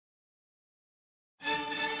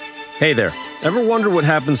Hey there. Ever wonder what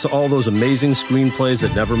happens to all those amazing screenplays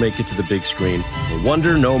that never make it to the big screen? Well,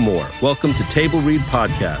 wonder no more. Welcome to Table Read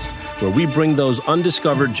Podcast, where we bring those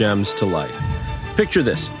undiscovered gems to life. Picture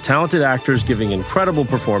this, talented actors giving incredible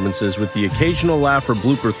performances with the occasional laugh or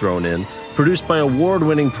blooper thrown in, produced by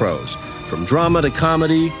award-winning pros. From drama to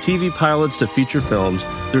comedy, TV pilots to feature films,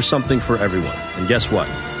 there's something for everyone. And guess what?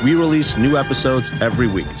 We release new episodes every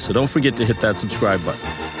week, so don't forget to hit that subscribe button.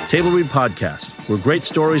 Table Read Podcast, where great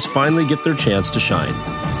stories finally get their chance to shine.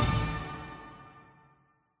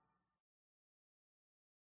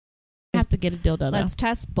 I have to get a dildo though. Let's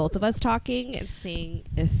test both of us talking and seeing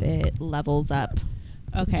if it levels up.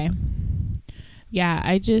 Okay. Yeah,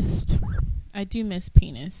 I do miss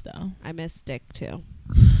penis though. I miss dick too.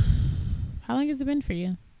 How long has it been for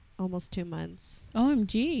you? Almost 2 months.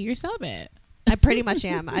 OMG, you're celibate. I pretty much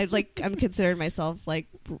am. I'm considering myself like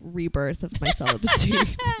rebirth of my celibacy.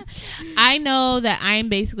 I know that I'm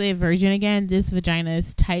basically a virgin again. This vagina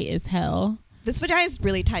is tight as hell. This vagina is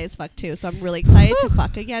really tight as fuck too, so I'm really excited to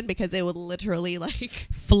fuck again because it would literally like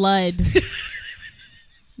flood.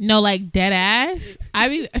 No, like dead ass.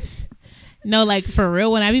 No, like for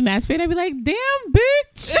real. When I be masturbating, I be like, damn,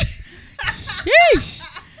 bitch. Sheesh.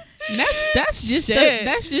 That's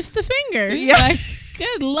just the finger. Yeah. Like,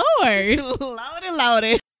 good lord.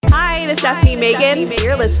 Loudy. Hi, this is Stephanie Megan.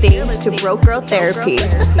 You're listening to Broke Girl Therapy.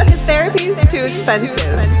 Because therapy is too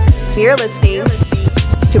expensive. You're listening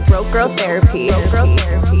to Broke Girl Therapy.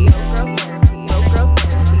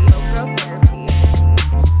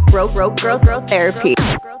 Broke Girl Therapy.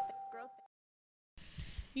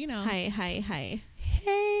 You know. Hi. Hey.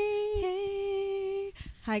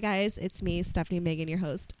 Hi guys, it's me, Stephanie Megan, your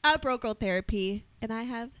host of Broke Girl Therapy, and I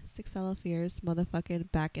have Sixella Fears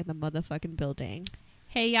motherfucking back in the motherfucking building.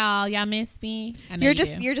 Hey y'all miss me? I know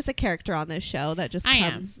You're just a character on this show that just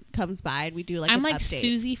comes by and we do like I'm an like update.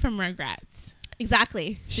 Susie from Rugrats.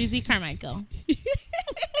 Exactly. Susie Carmichael.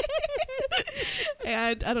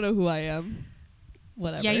 And I don't know who I am.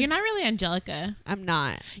 Whatever. Yeah, you're not really Angelica. I'm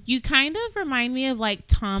not. You kind of remind me of like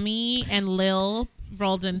Tommy and Lil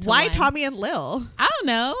rolled into Why one. Tommy and Lil? I don't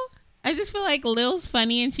know. I just feel like Lil's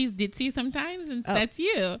funny and she's ditzy sometimes, and that's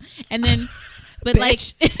you. And then, but like,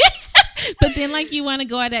 but then like you want to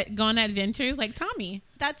go on adventures like Tommy.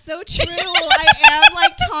 That's so true. I am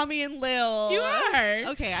like Tommy and Lil. You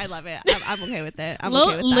are. Okay, I love it. I'm okay with it. Lil,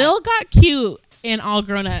 okay with that. Lil got cute and all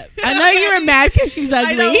grown up. I know you were mad because she's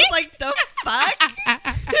ugly. I know. It's like the fuck.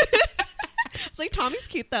 It's like Tommy's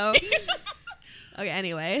cute though. Okay,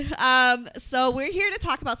 anyway. So we're here to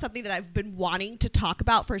talk about something that I've been wanting to talk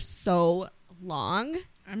about for so long.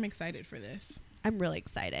 I'm excited for this. I'm really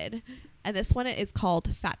excited. And this one is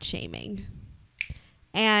called fat shaming.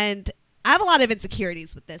 And I have a lot of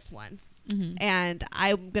insecurities with this one. Mm-hmm. And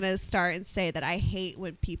I'm going to start and say that I hate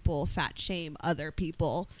when people fat shame other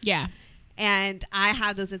people. Yeah. And I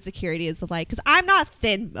have those insecurities of like, because I'm not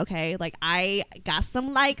thin, okay? Like, I got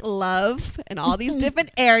some, like, love in all these different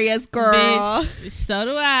areas, girl. Bitch, so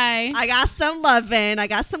do I. I got some loving. I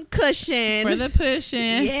got some cushion. For the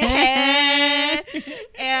pushing. Yeah.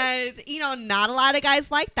 And, you know, not a lot of guys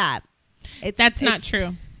like that. That's not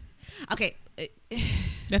true. Okay.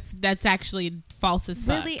 That's actually false as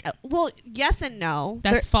fuck. Really? Well, yes and no.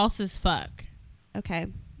 That's false as fuck. Okay.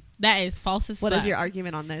 That is false as fuck. What is your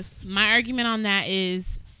argument on this? My argument on that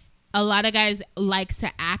is a lot of guys like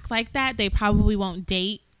to act like that. They probably won't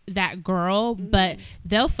date that girl, but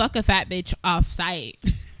they'll fuck a fat bitch off site.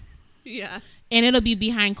 Yeah. And it'll be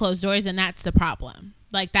behind closed doors, and that's the problem.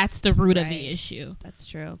 Like, that's the root of the issue. That's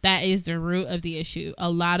true. That is the root of the issue.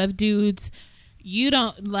 A lot of dudes, you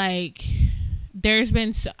don't like,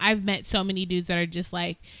 I've met so many dudes that are just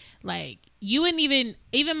like, you wouldn't even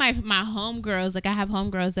my homegirls, like I have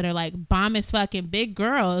homegirls that are like bomb as fucking big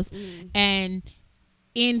girls, and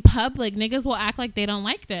in public niggas will act like they don't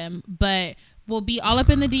like them, but will be all up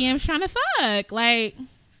in the DMs trying to fuck. Like,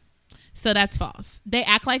 so that's false. They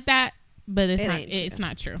act like that, but it's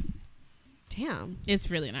not true. Damn. It's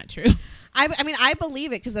really not true. I mean, I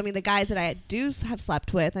believe it because, I mean, the guys that I do have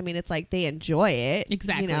slept with, I mean, it's like they enjoy it.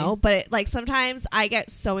 Exactly. You know? But, like, sometimes I get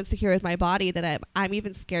so insecure with my body that I'm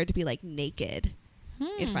even scared to be, like, naked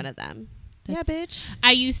in front of them. Yeah, bitch.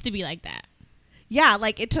 I used to be like that. Yeah,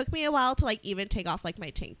 like, it took me a while to, like, even take off, like, my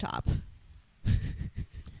tank top.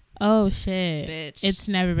 Oh, shit. Bitch. It's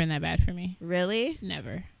never been that bad for me. Really?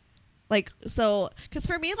 Never. Like, so, because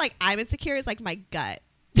for me, like, I'm insecure is, like, my gut.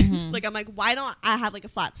 Mm-hmm. Like, I'm like, why don't I have like a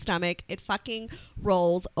flat stomach? It fucking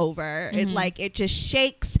rolls over. Mm-hmm. It like, it just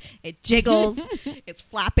shakes, it jiggles, it's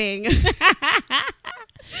flapping.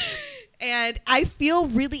 And I feel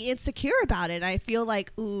really insecure about it. I feel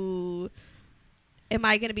like, ooh, am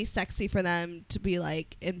I gonna be sexy for them to be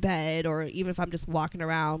like in bed, or even if I'm just walking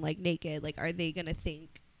around like naked, like are they gonna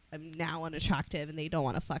think I'm now unattractive and they don't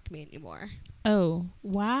want to fuck me anymore? Oh,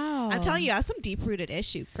 wow. I'm telling you, I have some deep rooted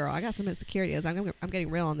issues, girl. I got some insecurities. I'm getting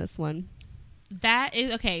real on this one. That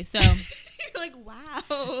is okay. So you're like,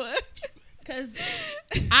 wow, because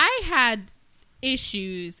I had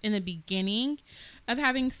issues in the beginning of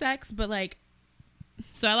having sex, but like,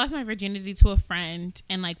 so I lost my virginity to a friend,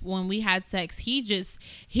 and like when we had sex, he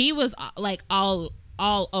was like all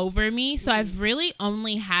over me. So I've really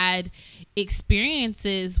only had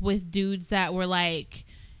experiences with dudes that were like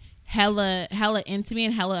hella into me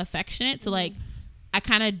and hella affectionate. So like I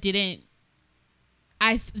kind of didn't.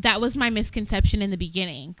 That was my misconception in the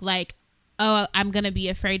beginning. Like, oh, I'm gonna be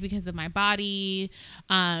afraid because of my body.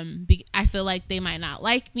 I feel like they might not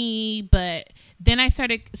like me, but then I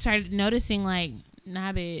started noticing like,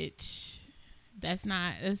 nah, bitch, that's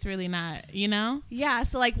really not, you know? Yeah.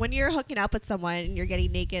 So like when you're hooking up with someone and you're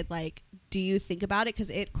getting naked, like, do you think about it? Because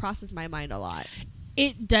it crosses my mind a lot.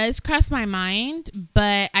 It does cross my mind,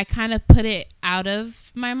 but I kind of put it out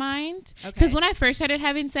of my mind. Because when I first started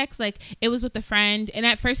having sex, like it was with a friend, and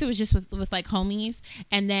at first it was just with like homies,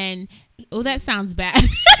 and then, oh, that sounds bad.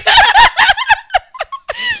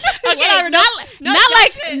 Okay, whatever, not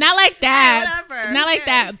like that. Whatever. Not like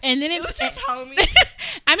that. And then It was just homie.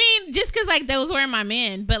 I mean, just because like those were my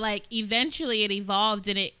men, but like eventually it evolved,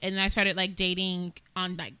 and I started like dating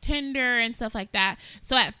on like Tinder and stuff like that.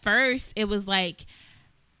 So at first it was like,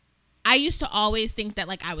 I used to always think that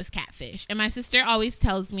like I was catfish, and my sister always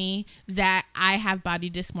tells me that I have body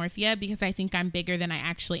dysmorphia because I think I'm bigger than I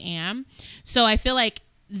actually am. So I feel like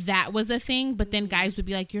that was a thing, but then guys would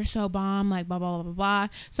be like, you're so bomb, like blah blah blah blah blah.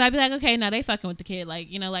 So I'd be like, okay, now they fucking with the kid, like,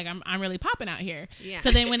 you know, like I'm really popping out here. Yeah.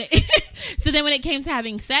 So then when it came to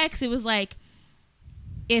having sex, it was like,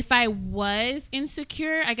 if I was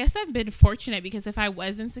insecure, I guess I've been fortunate, because if I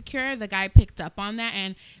was insecure, the guy picked up on that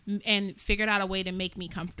and figured out a way to make me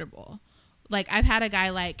comfortable. Like I've had a guy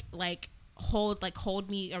like hold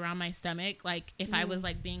me around my stomach, like if I was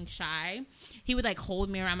like being shy, he would like hold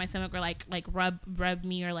me around my stomach, or like rub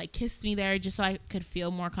me, or like kiss me there, just so I could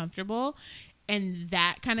feel more comfortable, and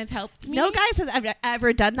that kind of helped me. No guys has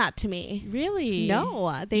ever done that to me. Really?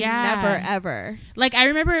 No, they never ever. Like I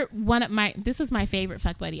remember this was my favorite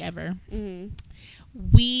fuck buddy ever.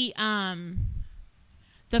 We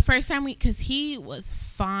the first time because he was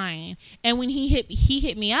fine, and when he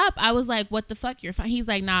hit me up, I was like, what the fuck, you're fine? He's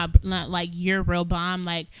like, nah, not like, you're real bomb.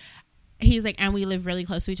 Like he's like, and we live really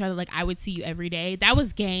close to each other, like I would see you every day. That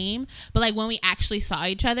was game. But like when we actually saw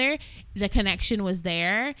each other, the connection was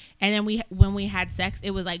there, and then when we had sex,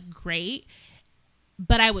 it was like great,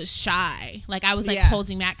 but I was shy. Like I was like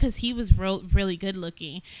holding back because he was really good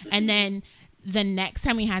looking. And then the next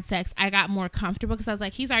time we had sex, I got more comfortable because I was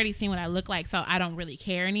like, he's already seen what I look like, so I don't really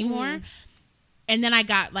care anymore. And then I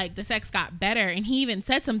got like, the sex got better, and he even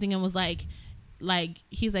said something and was like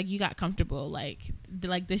he's like, you got comfortable, like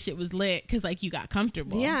this shit was lit because like you got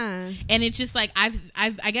comfortable. Yeah. And it's just like I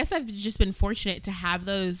guess I've just been fortunate to have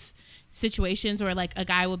those situations where like a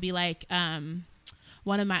guy will be like,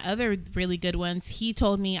 one of my other really good ones, he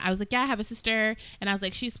told me, I was like, yeah, I have a sister, and I was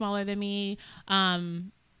like, she's smaller than me. I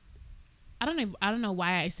don't know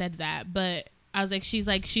why I said that, but I was like, she's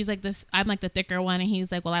like this, I'm like the thicker one, and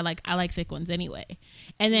he's like, well, I like thick ones anyway.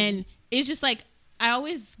 And then it's just like, I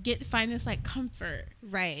always find this like comfort,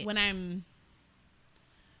 right, when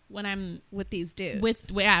I'm with these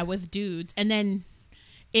dudes, with dudes. And then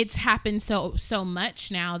it's happened so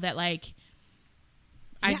much now that like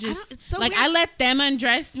I let them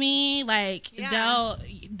undress me. Like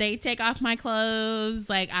they take off my clothes.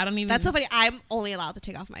 Like I don't even. That's so funny. I'm only allowed to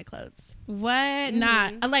take off my clothes. What?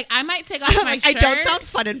 Not like I might take off my shirt. I don't sound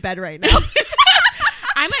fun in bed right now.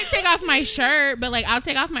 I might take off my shirt, but like I'll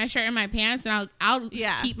take off my shirt and my pants, and I'll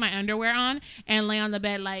keep my underwear on and lay on the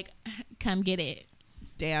bed like, come get it.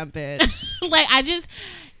 Damn bitch. Like I just.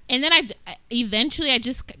 And then eventually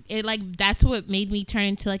that's what made me turn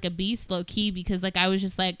into like a beast, low key, because like I was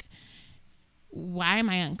just like, why am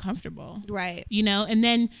I uncomfortable? Right. You know? And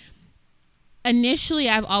then initially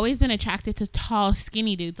I've always been attracted to tall,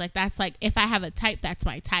 skinny dudes. Like that's like, if I have a type, that's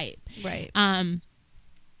my type. Right. And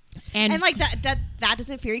like that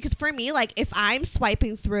doesn't fear you, because for me, like if I'm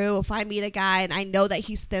swiping through, if I meet a guy and I know that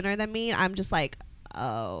he's thinner than me, I'm just like,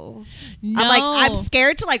 oh no. I'm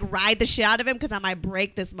scared to like ride the shit out of him because I might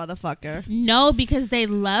break this motherfucker. No, because they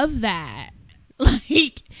love that.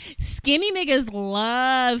 Like skinny niggas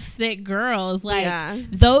love thick girls. Like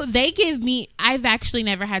though they give me, I've actually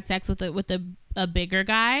never had sex with a bigger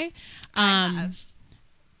guy.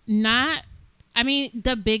 Not I mean,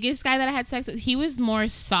 the biggest guy that I had sex with, he was more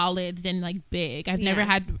solid than like big. I've never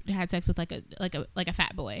had sex with like a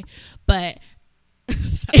fat boy, but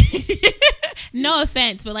no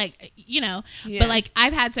offense, but like, you know, but like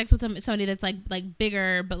I've had sex with somebody that's like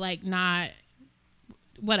bigger, but like not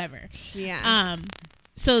whatever. Yeah.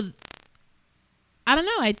 So I don't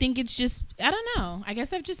know. I think it's just, I don't know. I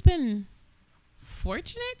guess I've just been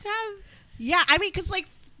fortunate to have. Yeah. I mean, cause like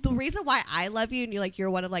the reason why I love you and you're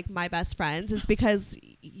one of like my best friends is because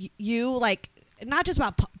you like, not just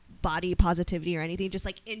about body positivity or anything, just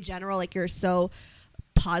like in general, like you're so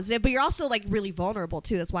positive, but you're also like really vulnerable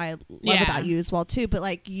too. That's why I love about you as well too. But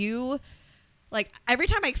like you, like every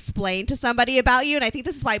time I explain to somebody about you, and I think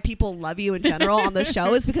this is why people love you in general on the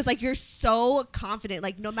show, is because like you're so confident,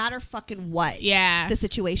 like no matter fucking what the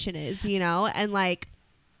situation is, you know. And like,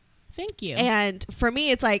 thank you. And for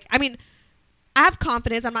me, it's like, I mean, I have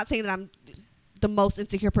confidence. I'm not saying that I'm the most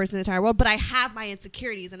insecure person in the entire world, but I have my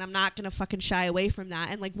insecurities, and I'm not gonna fucking shy away from that.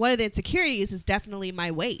 And like one of the insecurities is definitely my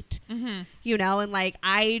weight, you know. And like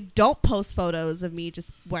I don't post photos of me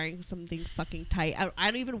just wearing something fucking tight. I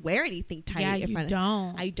don't even wear anything tight. Yeah, you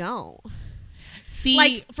don't. I don't. See,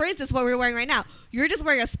 like for instance, what we're wearing right now, you're just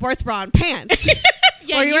wearing a sports bra and pants.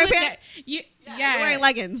 Yeah, or you're wearing pants. You're wearing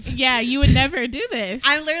leggings. Yeah, you would never do this.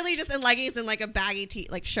 I'm literally just in leggings and like a baggy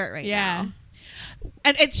like shirt right now.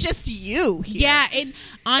 And it's just you here. Yeah, and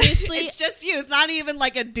honestly, it's just you. It's not even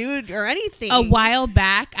like a dude or anything. A while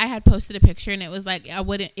back, I had posted a picture, and it was like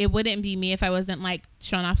it wouldn't be me if I wasn't like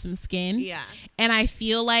showing off some skin. Yeah, and I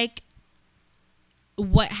feel like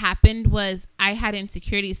what happened was I had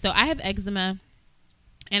insecurities. So I have eczema,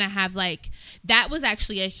 and I have like, that was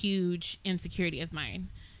actually a huge insecurity of mine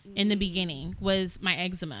in the beginning, was my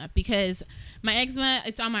eczema, because my eczema,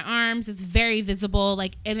 it's on my arms, it's very visible,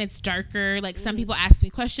 like, and it's darker. Like some people ask me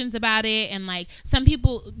questions about it, and like some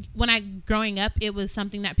people, when I growing up, it was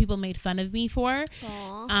something that people made fun of me for.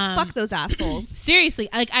 Fuck those assholes. Seriously,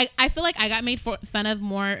 like I feel like I got made fun of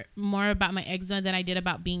more about my eczema than I did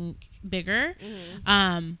about being bigger.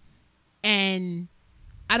 And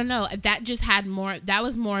I don't know, that just had more, that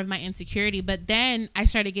was more of my insecurity. But then I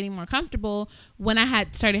started getting more comfortable when I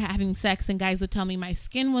had started having sex, and guys would tell me my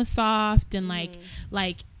skin was soft, and like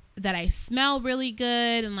that I smell really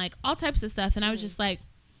good, and like all types of stuff. And I was just like,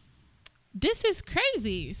 this is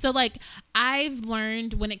crazy. So like I've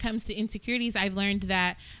learned, when it comes to insecurities, I've learned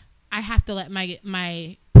that I have to let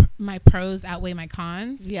my pros outweigh my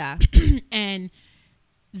cons. Yeah. And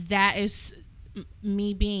that is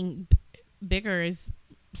me being bigger is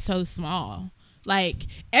so small. Like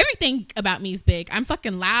everything about me is big. I'm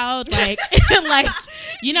fucking loud, like like,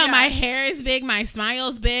 you know, my hair is big, my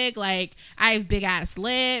smile's big, like I have big ass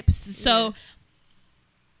lips. So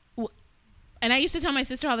and I used to tell my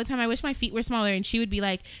sister all the time, I wish my feet were smaller, and she would be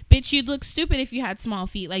like, bitch, you'd look stupid if you had small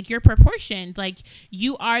feet. Like, you're proportioned. Like,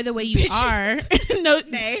 you are the way you are. No,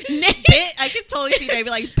 Nay. Bitch, I could totally see Nay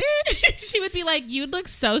be like, bitch. She would be like, you'd look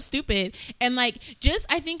so stupid. And like, just,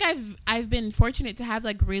 I think I've been fortunate to have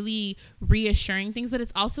like really reassuring things, but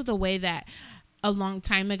it's also the way that a long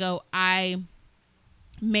time ago I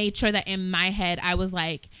made sure that in my head I was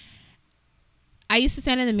like, I used to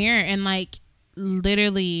stand in the mirror and like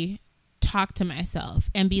literally talk to myself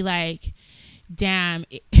and be like, damn,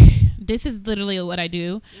 this is literally what I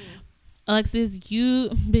do. Alexis, you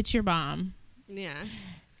bitch, your bomb. Yeah.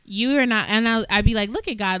 You are not, and I'd be like, look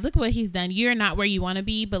at God, look what he's done. You're not where you want to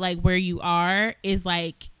be, but like where you are is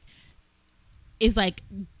like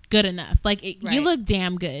good enough. Like you look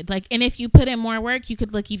damn good. Like, and if you put in more work, you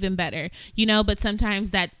could look even better, you know. But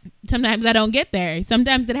sometimes I don't get there.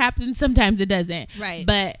 Sometimes it happens, sometimes it doesn't. Right.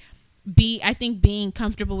 But I think being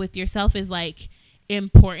comfortable with yourself is like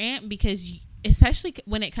important, because especially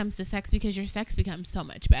when it comes to sex, because your sex becomes so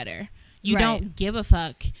much better. You don't give a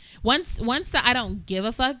fuck. Once the I don't give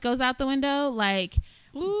a fuck goes out the window, like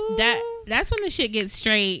that's when the shit gets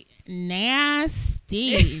straight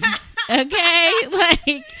nasty. Okay,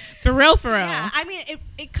 like for real. Yeah, I mean,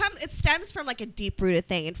 it stems from like a deep rooted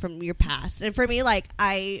thing and from your past. And for me, like,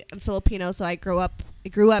 I am Filipino, so I grew up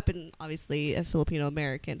in obviously a Filipino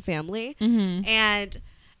American family, and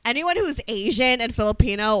anyone who's Asian and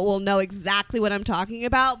Filipino will know exactly what I'm talking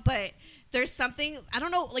about. But there's something, I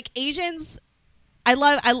don't know, like Asians, I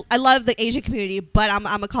love the Asian community, but I'm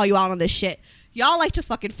gonna call you out on this shit. Y'all like to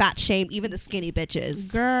fucking fat shame even the skinny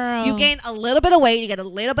bitches. Girl. You gain a little bit of weight, you get a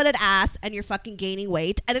little bit of ass, and you're fucking gaining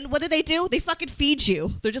weight. And then what do? They fucking feed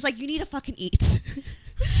you. They're just like, you need to fucking eat.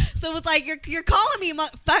 So it's like, you're calling me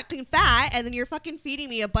fucking fat, and then you're fucking feeding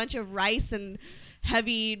me a bunch of rice and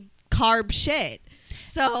heavy carb shit.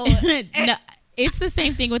 So no, it's the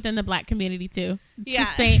same thing within the black community too. It's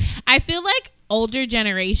the same. I feel like older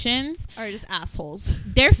generations are just assholes.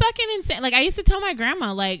 They're fucking insane. Like, I used to tell my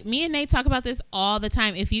grandma, like, me and Nate talk about this all the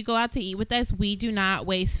time. If you go out to eat with us, we do not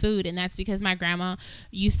waste food. And that's because my grandma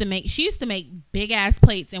used to make big ass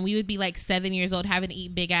plates, and we would be like 7 years old having to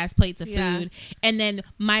eat big ass plates of food. And then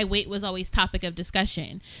my weight was always topic of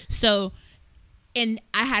discussion. So, and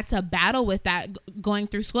I had to battle with that going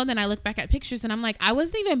through school. And then I look back at pictures and I'm like, I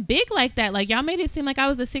wasn't even big like that. Like, y'all made it seem like I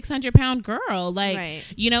was a 600-pound girl. Like,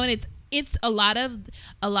 you know, and it's a lot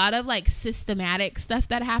of like systematic stuff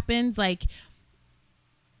that happens. Like,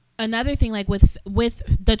 another thing, like with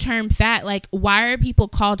the term fat, like, why are people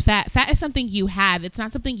called fat? Fat is something you have. It's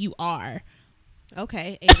not something you are.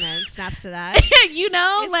 Okay, amen. Snaps to that. You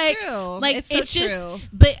know, it's like, true. Like, it's so just true.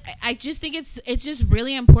 But I just think it's just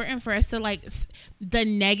really important for us to, like, the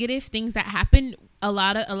negative things that happen. A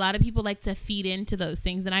lot of people like to feed into those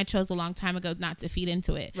things, and I chose a long time ago not to feed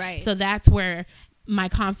into it. Right. So that's where my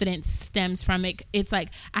confidence stems from. It's like,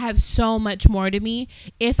 I have so much more to me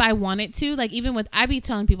if I wanted to. Like, even with, I be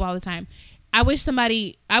telling people all the time, I wish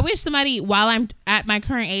somebody while I'm at my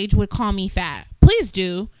current age would call me fat. Please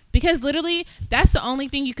do. Because literally, that's the only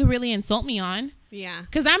thing you could really insult me on. Yeah.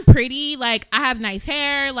 Because I'm pretty. Like, I have nice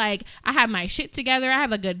hair. Like, I have my shit together. I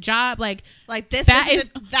have a good job. Like this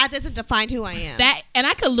that doesn't define who I am. That, and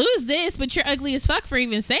I could lose this, but you're ugly as fuck for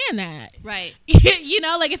even saying that. Right. You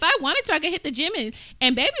know, like, if I wanted to, I could hit the gym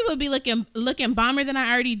and baby would be looking bomber than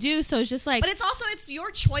I already do. So it's just like. But it's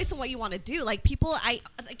your choice on what you want to do. Like, people,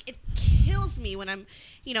 it kills me when I'm,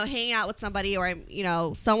 you know, hanging out with somebody, or I'm, you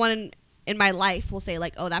know, someone in my life will say,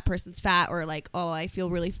 like, oh, that person's fat, or like, oh, I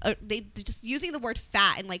feel really they just using the word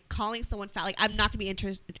fat and like calling someone fat, like, I'm not gonna be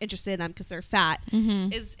interested in them because they're fat,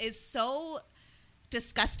 is so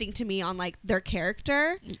disgusting to me on, like, their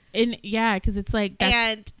character. And because it's like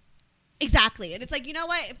and exactly, and it's like, you know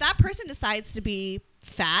what, if that person decides to be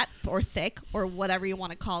fat or thick or whatever you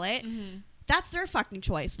want to call it, that's their fucking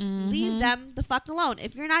choice. Leave them the fuck alone.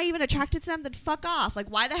 If you're not even attracted to them, then fuck off. Like,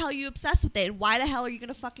 why the hell are you obsessed with it? And why the hell are you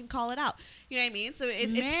gonna fucking call it out? You know what I mean? So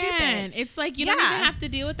it's stupid. It's like, you don't even have to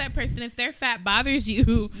deal with that person if their fat bothers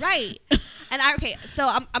you. Right. And so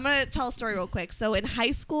I'm gonna tell a story real quick. So in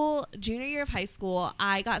high school, junior year of high school,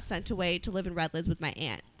 I got sent away to live in Redlands with my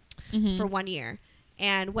aunt for 1 year.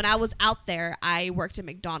 And when I was out there, I worked at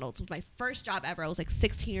McDonald's. It was my first job ever. I was like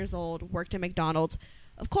 16 years old, worked at McDonald's.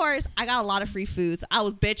 Of course, I got a lot of free foods. I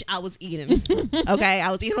was eating. Okay?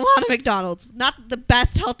 I was eating a lot of McDonald's. Not the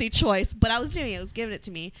best healthy choice, but I was doing it. It was giving it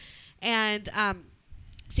to me. And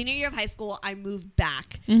senior year of high school, I moved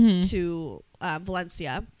back to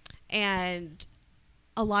Valencia. And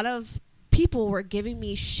a lot of people were giving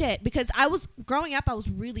me shit because growing up, I was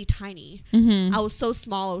really tiny. I was so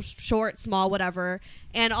small. I was short, small, whatever.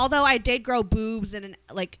 And although I did grow boobs and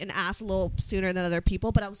an ass a little sooner than other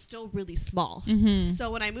people, but I was still really small. So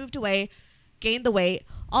when I moved away, gained the weight.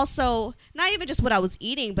 Also, not even just what I was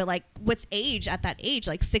eating, but like with age, at that age,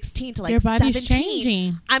 like 16 to like your body's 17,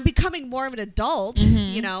 changing. I'm becoming more of an adult.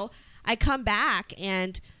 You know, I come back,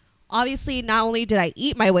 and obviously, not only did I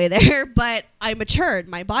eat my way there, but I matured.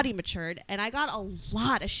 My body matured. And I got a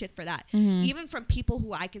lot of shit for that. Even from people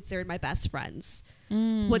who I considered my best friends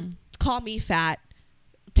would call me fat,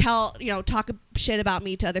 talk shit about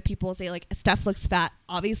me to other people, say, like, Steph looks fat.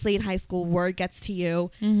 Obviously, in high school, word gets to you.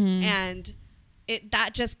 And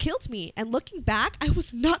that just killed me. And looking back, I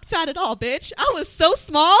was not fat at all, bitch. I was so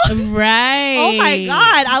small. Right. Oh, my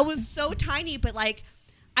God. I was so tiny, but, like,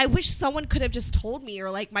 I wish someone could have just told me, or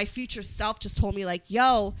like my future self just told me, like,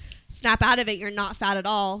 yo, snap out of it. You're not fat at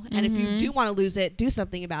all. And if you do want to lose it, do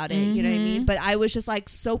something about it. You know what I mean? But I was just like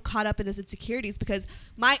so caught up in this insecurities because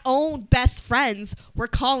my own best friends were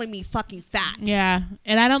calling me fucking fat. Yeah.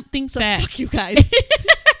 And I don't think that. Fuck you guys.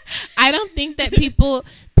 I don't think that people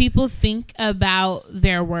think about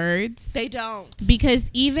their words. They don't. Because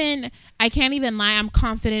I can't even lie, I'm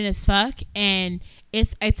confident as fuck, and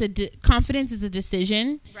confidence is a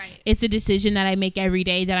decision. Right. It's a decision that I make every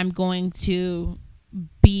day, that I'm going to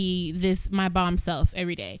be my bomb self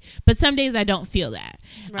every day. But some days I don't feel that.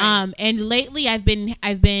 Right. And lately I've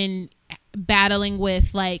been battling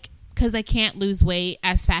with, like, because I can't lose weight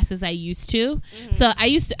as fast as I used to. So I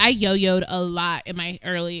yo-yoed a lot in my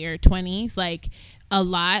earlier 20s, like a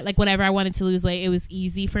lot. Like whenever I wanted to lose weight, it was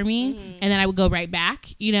easy for me. And then I would go right back,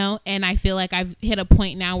 you know? And I feel like I've hit a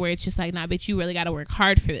point now where it's just like, nah, bitch, you really got to work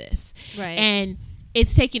hard for this. Right. And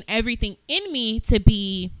it's taken everything in me to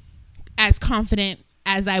be as confident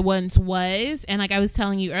as I once was. And like I was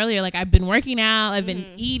telling you earlier, like I've been working out, I've been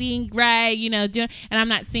eating right, you know, and I'm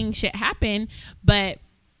not seeing shit happen, but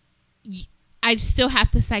I still have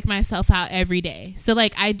to psych myself out every day. So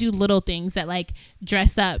like I do little things that like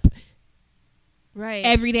dress up right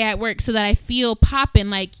every day at work so that I feel popping.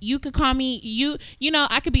 Like, you could call me, you know,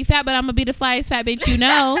 I could be fat, but I'm gonna be the flyest fat bitch, you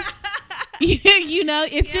know. You know,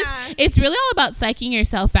 it's just, it's really all about psyching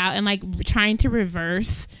yourself out and like trying to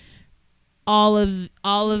reverse all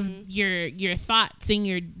of your thoughts and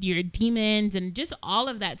your demons and just all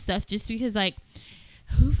of that stuff, just because, like,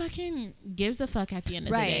 who fucking gives a fuck at the end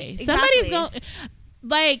of the day? Exactly. Somebody's gonna,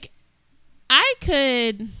 like,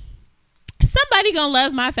 somebody gonna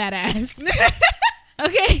love my fat ass.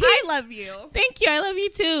 Okay, I love you. Thank you. I love you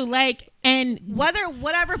too. Like, and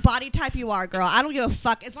whatever body type you are, girl, I don't give a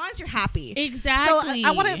fuck as long as you're happy. Exactly. So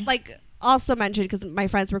I want to like also mention, because my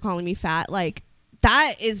friends were calling me fat, like,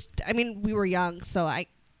 that is, I mean, we were young, so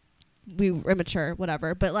we were immature,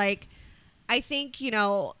 whatever, but like, I think, you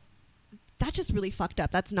know, that's just really fucked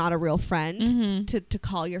up. That's not a real friend to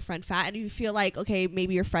call your friend fat. And you feel like, okay,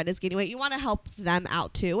 maybe your friend is gaining weight. You want to help them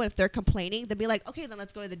out too. And if they're complaining, then be like, okay, then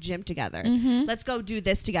let's go to the gym together. Let's go do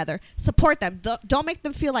this together. Support them. Don't make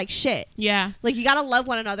them feel like shit. Yeah. Like, you got to love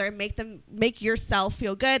one another and make yourself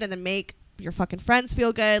feel good, and then make your fucking friends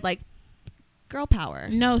feel good. Like, girl power.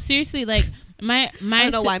 No, seriously, like, my I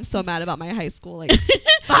don't know why I'm so mad about my high school. Like,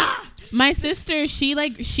 my sister,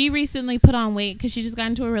 she recently put on weight because she just got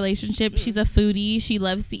into a relationship. She's a foodie. She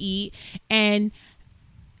loves to eat, and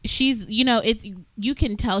she's, you know, you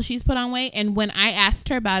can tell she's put on weight. And when I asked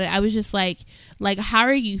her about it, I was just like, how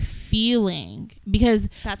are you feeling? Because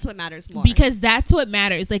that's what matters more. Because that's what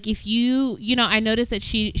matters. Like, if you know, I noticed that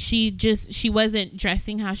she wasn't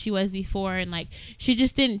dressing how she was before, and like, she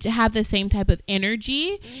just didn't have the same type of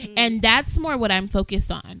energy. And that's more what I'm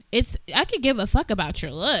focused on. I could give a fuck about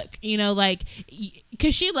your look, you know, like,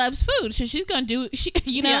 because she loves food, so she's gonna do,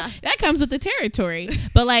 you know, that comes with the territory.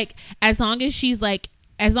 But like, as long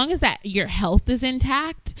as that your health is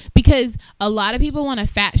intact, because a lot of people want to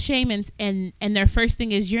fat shame and their first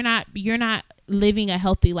thing is you're not living a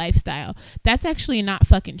healthy lifestyle. That's actually not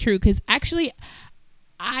fucking true, because actually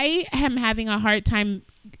I am having a hard time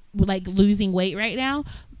like losing weight right now,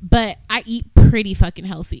 but I eat pretty fucking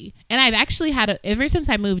healthy. And I've actually ever since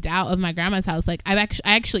I moved out of my grandma's house, like, I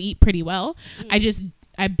actually eat pretty well.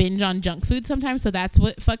 I binge on junk food sometimes, so that's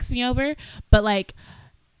what fucks me over. But like,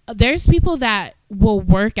 there's people that will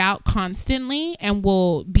work out constantly and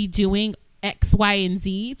will be doing X, Y, and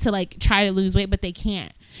Z to like try to lose weight, but they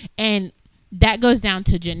can't. And that goes down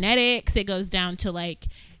to genetics. It goes down to like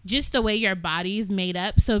just the way your body's made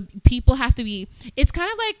up. So people have to be, it's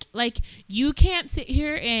kind of like you can't sit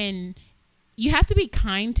here and you have to be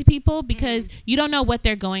kind to people, because you don't know what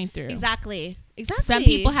they're going through. Exactly. Some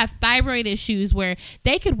people have thyroid issues where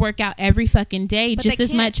they could work out every fucking day, but just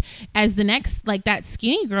as much as the next, like that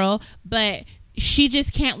skinny girl, but she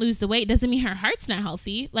just can't lose the weight. Doesn't mean her heart's not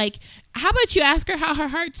healthy. Like, how about you ask her how her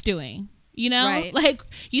heart's doing? You know, right. Like,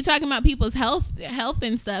 you talking about people's health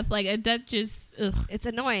and stuff, like, that just, ugh. It's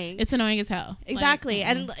annoying. It's annoying as hell. Exactly.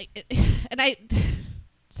 Like, and I,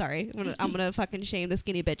 sorry, I'm gonna fucking shame the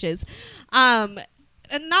skinny bitches.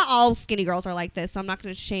 And not all skinny girls are like this, so I'm not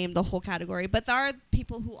going to shame the whole category. But there are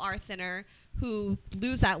people who are thinner who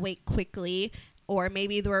lose that weight quickly, or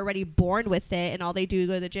maybe they're already born with it, and all they do to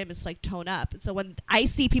go to the gym is like tone up. So when I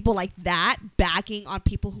see people like that backing on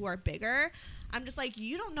people who are bigger, I'm just like,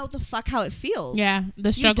 you don't know the fuck how it feels. Yeah,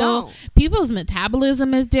 the struggle. People's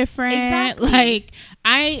metabolism is different. Exactly. Like,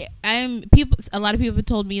 a lot of people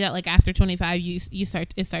told me that like after 25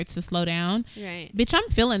 it starts to slow down. Right. Bitch, I'm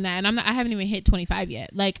feeling that, and I haven't even hit 25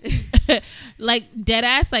 yet. Like like dead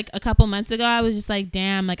ass, like a couple months ago I was just like,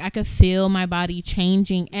 damn, like I could feel my body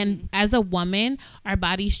changing. And as a woman, our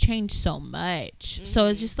bodies change so much. So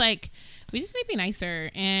it's just like, we just need to be nicer.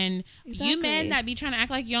 And you men that be trying to act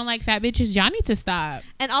like you don't like fat bitches, y'all need to stop.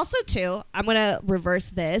 And also, too, I'm going to reverse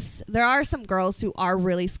this. There are some girls who are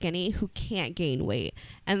really skinny who can't gain weight.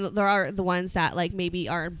 And there are the ones that, like, maybe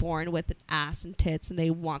aren't born with an ass and tits and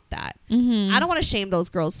they want that. I don't want to shame those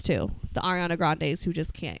girls, too. The Ariana Grandes who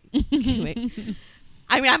just can't gain weight.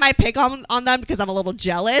 I mean, I might pick on them because I'm a little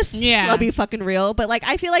jealous. Yeah. I'll be fucking real. But, like,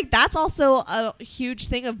 I feel like that's also a huge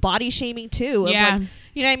thing of body shaming, too. Yeah. Like,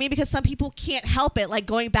 you know what I mean? Because some people can't help it. Like,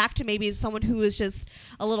 going back to maybe someone who is just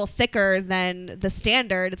a little thicker than the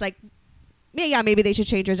standard. It's like, yeah, maybe they should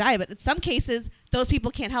change their diet. But in some cases, those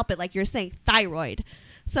people can't help it. Like you're saying, thyroid.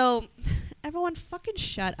 So, everyone fucking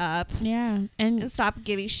shut up. Yeah. And stop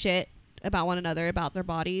giving shit about one another, about their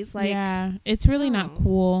bodies. Like, yeah. It's really not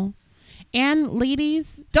cool. And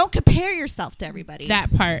ladies, don't compare yourself to everybody.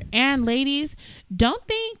 That part. And ladies, don't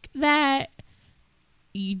think that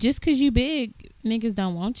just because you big, niggas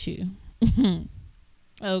don't want you.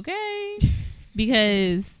 Okay?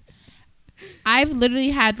 Because I've literally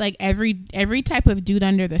had like every type of dude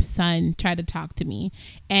under the sun try to talk to me,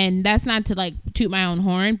 and that's not to like toot my own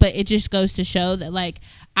horn, but it just goes to show that like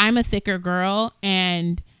I'm a thicker girl,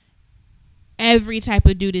 and every type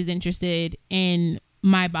of dude is interested in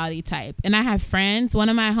my body type. And I have friends, one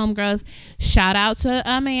of my homegirls, shout out to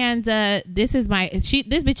Amanda, this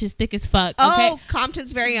bitch is thick as fuck. Okay? Oh,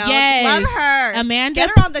 Compton's very own. Yes. Love her. Amanda, get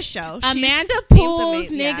her on the show. Amanda Seems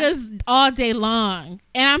pulls amazing. niggas all day long,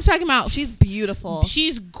 and I'm talking about She's beautiful.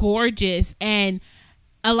 she's gorgeous. And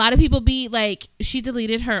a lot of people be like, she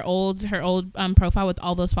deleted her old profile with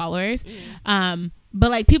all those followers, but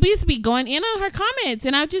like people used to be going in on her comments,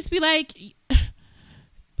 and I'd just be like,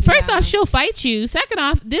 first off, she'll fight you. Second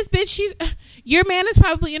off, this bitch, your man is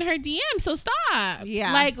probably in her DM, so stop.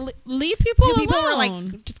 Yeah. Like, leave people alone. People were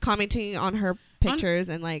like just commenting on her pictures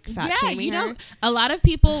and like fat shaming her. A lot of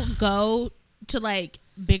people go to like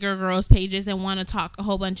bigger girls' pages and want to talk a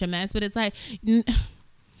whole bunch of mess, but it's like,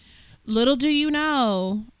 little do you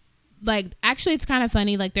know, like, actually, it's kind of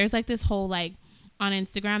funny. Like, there's like this whole like on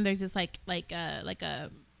Instagram, there's this like a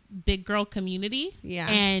big girl community. Yeah.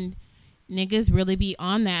 And niggas really be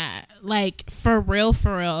on that, like, for real.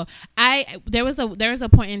 There was a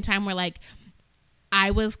point in time where like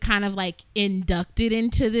I was kind of like inducted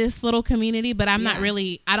into this little community, but I'm not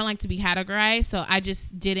really, I don't like to be categorized, so I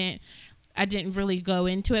didn't really go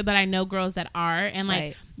into it. But I know girls that are, and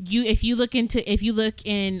like if you look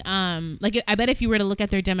in like, I bet if you were to look at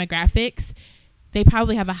their demographics, they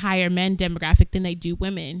probably have a higher men demographic than they do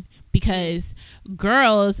women, because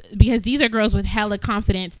these are girls with hella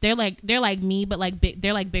confidence. They're like me, but like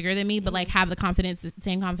they're like bigger than me, but like have the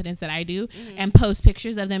same confidence that I do, and post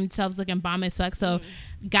pictures of themselves looking bomb as fuck. So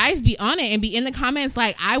guys be on it and be in the comments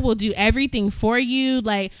like, I will do everything for you.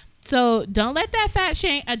 Like, so don't let that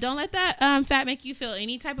fat make you feel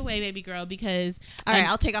any type of way, baby girl, because all right,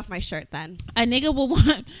 I'll take off my shirt then. A nigga will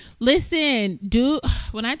want, listen, dude,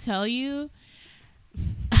 when I tell you,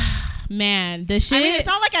 man, the shit. I mean, it's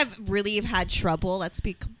not like I've really had trouble. Let's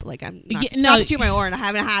be like, I'm not, no, not to toot my horn. I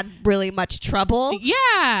haven't had really much trouble.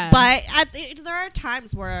 Yeah, but there are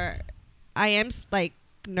times where I am like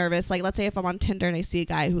nervous. Like, let's say if I'm on Tinder and I see a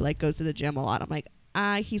guy who like goes to the gym a lot, I'm like,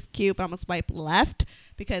 he's cute, but I'm gonna swipe left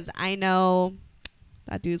because I know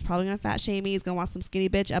that dude's probably gonna fat shame me. He's gonna want some skinny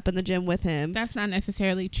bitch up in the gym with him. That's not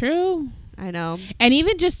necessarily true. I know. And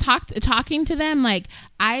even just talking to them, like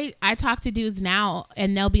I talk to dudes now,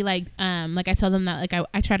 and they'll be like I tell them that like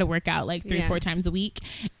I try to work out like 3-4 times a week,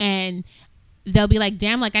 and they'll be like,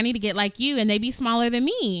 damn, like I need to get like you, and they be smaller than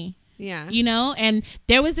me. Yeah. You know, and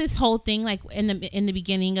there was this whole thing like in the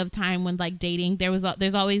beginning of time when like dating, there's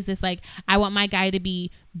always this like, I want my guy to be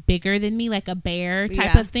bigger than me, like a bear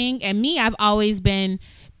type of thing. And me, I've always been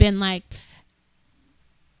like,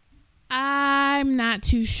 I'm not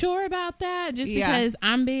too sure about that, just because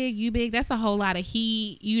I'm big, you big, that's a whole lot of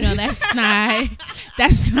heat, you know.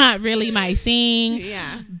 That's not really my thing.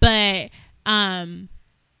 Yeah. But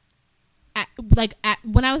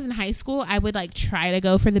when I was in high school, I would like try to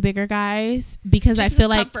go for the bigger guys because I feel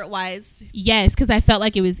like comfort wise. Yes, because I felt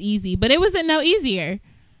like it was easy, but it wasn't no easier.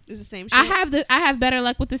 It's the same shit. I have better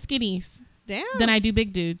luck with the skinnies than I do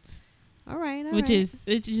big dudes. All right. Which is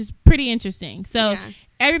pretty interesting. So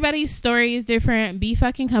everybody's story is different. Be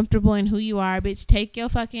fucking comfortable in who you are, bitch. Take your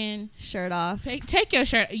fucking shirt off. Take your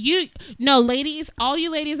shirt. Ladies, all you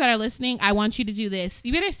ladies that are listening, I want you to do this.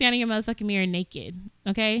 You better stand in your motherfucking mirror naked,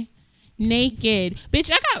 okay? Naked,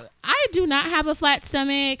 bitch. I do not have a flat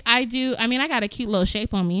stomach. I got a cute little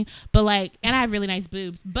shape on me, but like, and I have really nice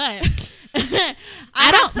boobs, but I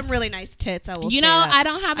have some really nice tits. I will say that. I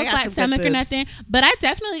don't have a flat stomach or nothing, but I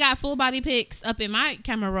definitely got full body pics up in my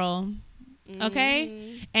camera roll.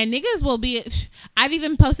 Okay. And niggas will be, I've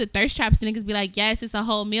even posted thirst traps. Niggas be like, yes, it's a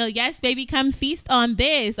whole meal. Yes, baby, come feast on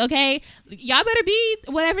this. Okay. Y'all better be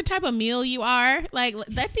whatever type of meal you are. Like,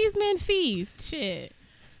 let these men feast. Shit.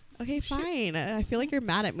 Okay, fine. I feel like you're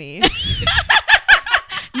mad at me. No,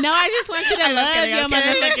 I just want you to love your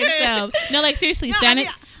motherfucking self. No, like seriously, stand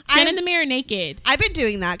in the mirror naked. I've been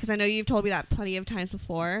doing that because I know you've told me that plenty of times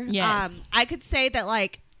before. Yes. I could say that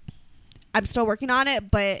like I'm still working on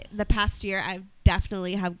it, but the past year I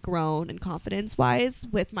definitely have grown in confidence wise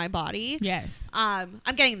with my body. Yes. I'm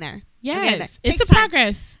getting there. Yes, it's a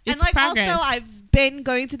progress. And like also I've been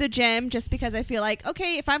going to the gym just because I feel like,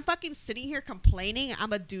 okay, if I'm fucking sitting here complaining, I'm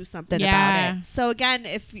gonna do something about it. So again,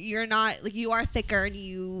 if you're not like, you are thicker and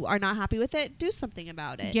you are not happy with it, do something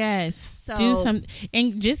about it. Yes. So do some,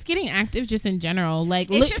 and just getting active just in general. Like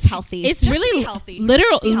it's just healthy. It's just really healthy.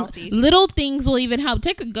 Little things will even help.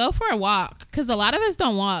 Go for a walk, because a lot of us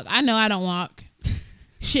don't walk. I know I don't walk.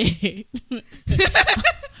 Shit.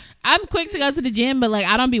 I'm quick to go to the gym, but like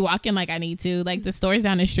I don't be walking like I need to. Like the store's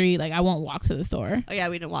down the street. Like I won't walk to the store. Oh yeah,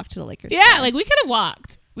 we didn't walk to the liquor Yeah, store. like we could have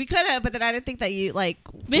walked. We could have, but then I didn't think that you like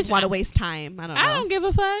Bitch, want to waste time. I don't know. I don't give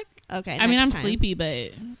a fuck. Okay. I mean, I'm next time. sleepy,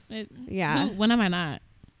 but Yeah. when am I not?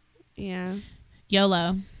 Yeah.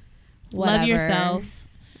 YOLO. Whatever. Love yourself.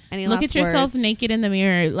 Any Look last at yourself words? naked in the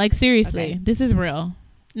mirror. Like seriously, Okay. this is real.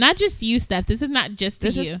 Not just you, Steph. This is not just to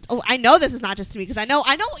This you. is, oh, I know this is not just to me because I know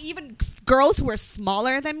even girls who are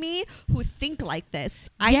smaller than me who think like this.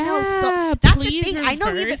 I know. So that's the please thing. I know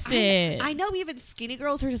reverse it. I know even skinny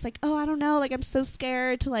girls who are just like, oh, I don't know, like I'm so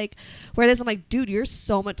scared to like wear this. I'm like, dude, you're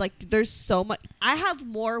so much like there's so much. I have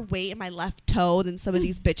more weight in my left toe than some of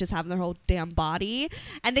these bitches have in their whole damn body,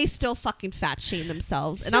 and they still fucking fat shame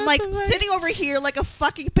themselves. And I'm like sitting over here like a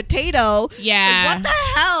fucking potato. Yeah. Like, what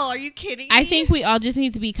the hell? Are you kidding me? I think we all just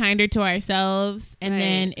need to be kinder to ourselves, and Right.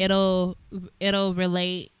 then it'll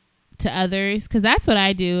relate to others. Because that's what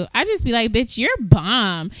I do. I just be like, bitch, you're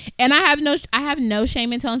bomb, and I have no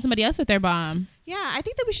shame in telling somebody else that they're bomb. Yeah, I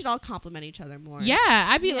think that we should all compliment each other more. Yeah,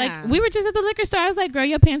 I'd be Yeah. like, we were just at the liquor store. I was like, girl,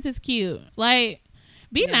 your pants is cute. Like,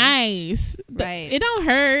 be Yeah. nice. Right. It don't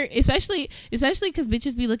hurt, especially because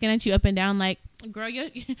bitches be looking at you up and down like, girl,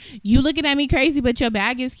 you looking at me crazy, but your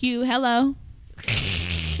bag is cute. Hello.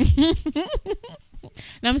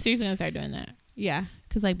 No, I'm seriously gonna start doing that. Yeah.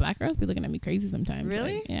 Cause like black girls be looking at me crazy sometimes.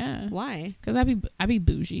 Really? Like, yeah. Why? Cause I be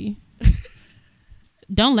bougie.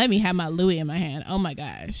 Don't let me have my Louis in my hand. Oh my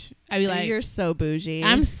gosh. I be like, you're so bougie.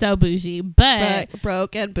 I'm so bougie, but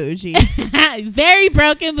broke and bougie. very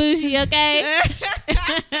broken bougie. Okay.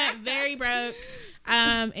 Very broke.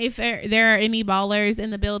 If there are any ballers in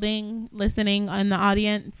the building listening in the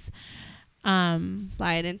audience,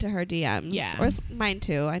 Slide into her DMs. Yeah. Or mine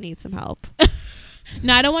too. I need some help.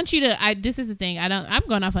 no, I don't want you to. This is the thing. I'm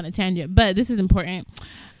going off on a tangent, but this is important.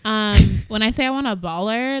 When I say I want a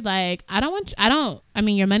baller, like I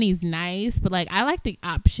mean, your money's nice, but like I like the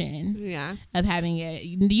option Yeah. of having it.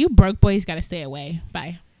 You broke boys got to stay away.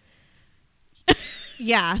 Bye.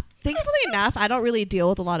 Yeah. Thankfully enough, I don't really deal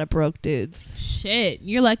with a lot of broke dudes. Shit,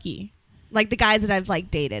 you're lucky. Like the guys that I've like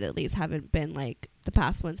dated at least haven't been like the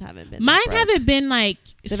past ones haven't been. Mine that broke. haven't been like.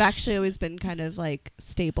 They've actually always been kind of like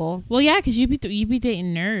stable. Well, yeah, because you be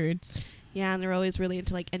dating nerds. Yeah, and they're always really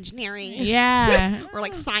into like engineering. Yeah. Or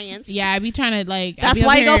like science. Yeah, I be trying to like. I That's be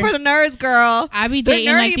why up you go here- for the nerds, girl. I be They're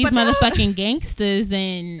dating like nerdy, these but motherfucking gangsters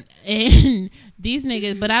and these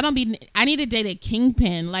niggas, but I need to date a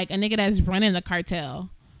kingpin, like a nigga that's running the cartel.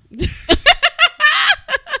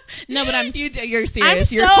 No, but You're serious. I'm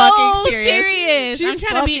You're so fucking serious. I'm She's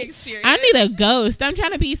trying to be. fucking serious. I need a ghost. I'm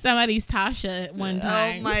trying to be somebody's Tasha one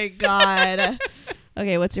time. Oh my god.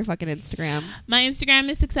 Okay, what's your fucking Instagram? My Instagram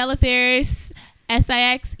is Sixella Fierce,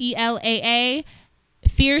 SIXELAA.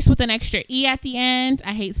 Fierce with an extra E at the end.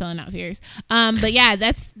 I hate spelling out fierce. But yeah,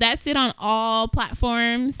 that's it on all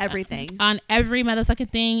platforms. Everything. On every motherfucking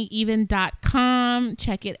thing, even.com.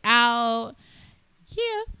 Check it out.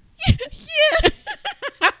 Yeah. Yeah.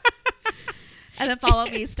 And then follow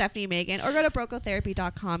me, Stephanie Megan, or go to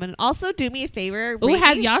brocotherapy.com. And also do me a favor. Ooh, rate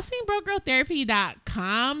have me. y'all seen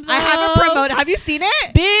brocotherapy.com? I haven't promoted. Have you seen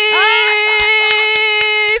it?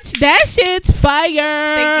 Bitch, that shit's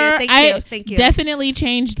fire. Thank you. Definitely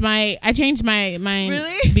changed my mind.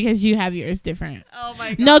 Really? Because you have yours different. Oh my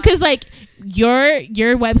god. No, because like your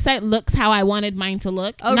website looks how I wanted mine to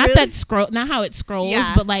look. Oh, not really? not how it scrolls,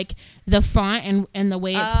 Yeah. but like the font and the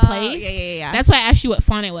way it's Oh, placed. yeah. That's why I asked you what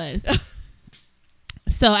font it was.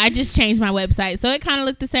 So I just changed my website, so it kind of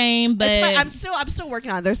looked the same, but It's fine. I'm still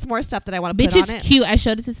working on it. There's some more stuff that I want to bitch, put on it's it. cute. I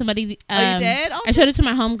showed it to somebody. You did? Oh, I showed it to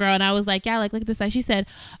my homegirl, and I was like, "Yeah, like look at this site." She said,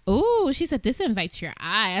 "Ooh," she said, "This invites your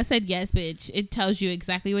eye." I said, "Yes, bitch. It tells you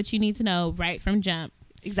exactly what you need to know right from jump.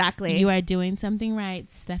 Exactly. You are doing something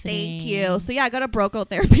right, Stephanie." Thank you. So yeah, go to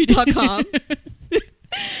brocotherapy.com.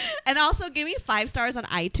 And also give me 5 stars on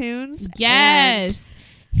iTunes. Yes.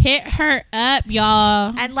 Hit her up,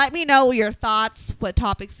 y'all. And let me know your thoughts, what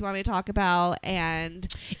topics you want me to talk about, and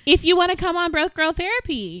If you want to come on Broke Girl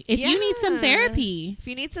Therapy, if you need some Yeah. therapy. if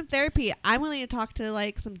you need some therapy, I'm willing to talk to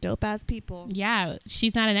like some dope ass people. Yeah,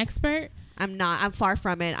 she's not an expert, I'm not. I'm far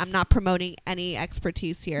from it. I'm not promoting any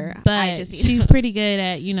expertise here. but I just need she's pretty good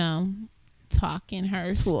at, talking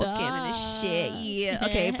her talking stuff. and shit. Yeah.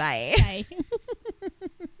 Okay. Bye. Bye.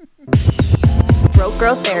 Broke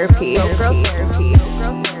Girl Therapy. Broke Girl Therapy.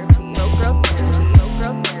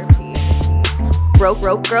 Broke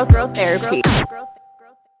Girl Therapy.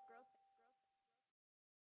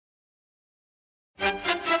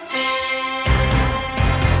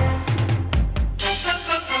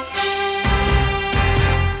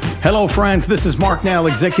 Hello, friends. This is Mark Nell,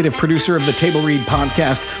 executive producer of the Table Read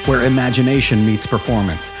podcast, where imagination meets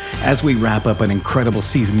performance. As we wrap up an incredible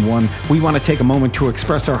season 1, we want to take a moment to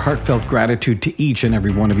express our heartfelt gratitude to each and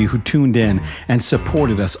every one of you who tuned in and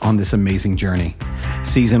supported us on this amazing journey.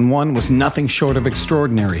 Season 1 was nothing short of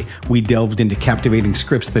extraordinary. We delved into captivating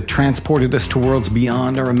scripts that transported us to worlds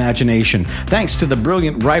beyond our imagination, thanks to the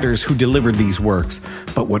brilliant writers who delivered these works.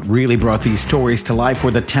 But what really brought these stories to life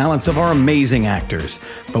were the talents of our amazing actors.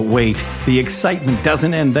 But wait, the excitement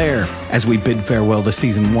doesn't end there. As we bid farewell to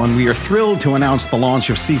Season 1, we are thrilled to announce the launch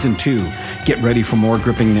of Season 2. Get ready for more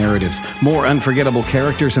gripping narratives, more unforgettable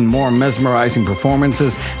characters, and more mesmerizing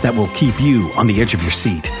performances that will keep you on the edge of your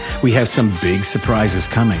seat. We have some big surprises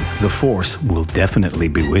coming. The Force will definitely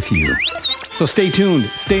be with you. So stay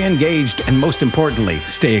tuned, stay engaged, and most importantly,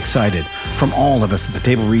 stay excited. From all of us at the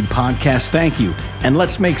Table Read podcast, thank you, and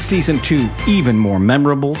let's make Season 2 even more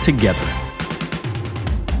memorable together.